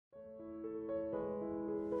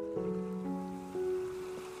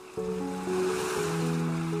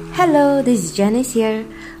Hello, this is Janice here.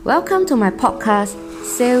 Welcome to my podcast,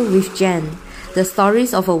 Sail with Jan, the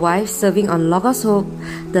stories of a wife serving on Logos Hope,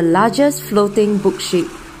 the largest floating book ship,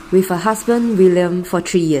 with her husband William for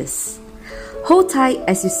 3 years. Hold tight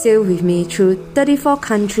as you sail with me through 34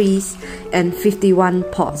 countries and 51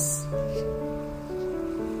 ports.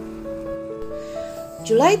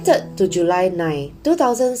 July 3rd to July 9,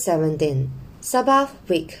 2017, Sabbath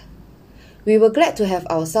Week. We were glad to have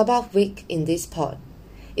our Sabbath Week in this port.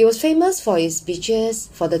 It was famous for its beaches,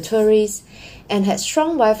 for the tourists, and had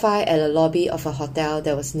strong Wi-Fi at the lobby of a hotel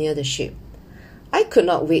that was near the ship. I could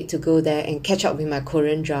not wait to go there and catch up with my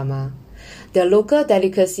Korean drama. Their local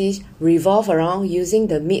delicacies revolve around using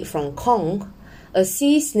the meat from kong, a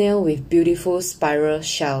sea snail with beautiful spiral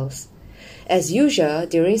shells. As usual,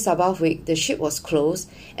 during Sabbath Week, the ship was closed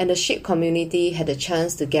and the ship community had a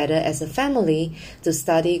chance to gather as a family to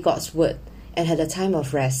study God's Word and had a time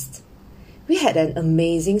of rest. We had an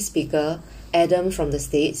amazing speaker, Adam from the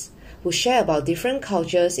States, who shared about different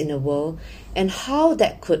cultures in the world and how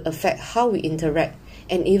that could affect how we interact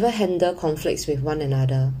and even handle conflicts with one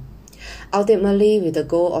another. Ultimately, with the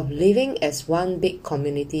goal of living as one big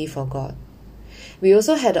community for God. We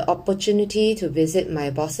also had the opportunity to visit my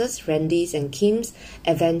bosses, Randy's and Kim's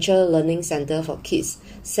Adventure Learning Center for Kids,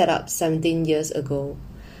 set up 17 years ago.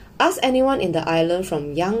 Ask anyone in the island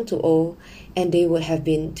from young to old, and they would have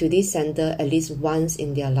been to this center at least once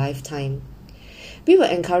in their lifetime. We were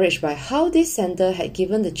encouraged by how this center had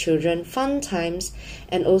given the children fun times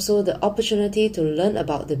and also the opportunity to learn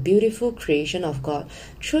about the beautiful creation of God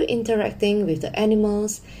through interacting with the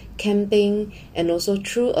animals, camping, and also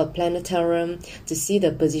through a planetarium to see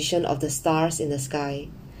the position of the stars in the sky.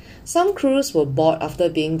 Some crews were bored after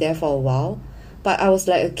being there for a while, but I was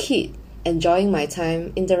like a kid, enjoying my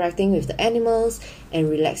time interacting with the animals and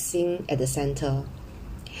relaxing at the center.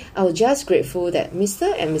 I was just grateful that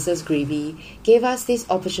Mr. and Mrs. Greavy gave us this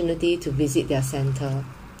opportunity to visit their center.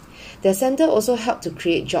 Their center also helped to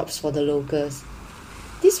create jobs for the locals.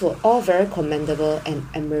 These were all very commendable and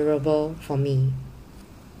admirable for me.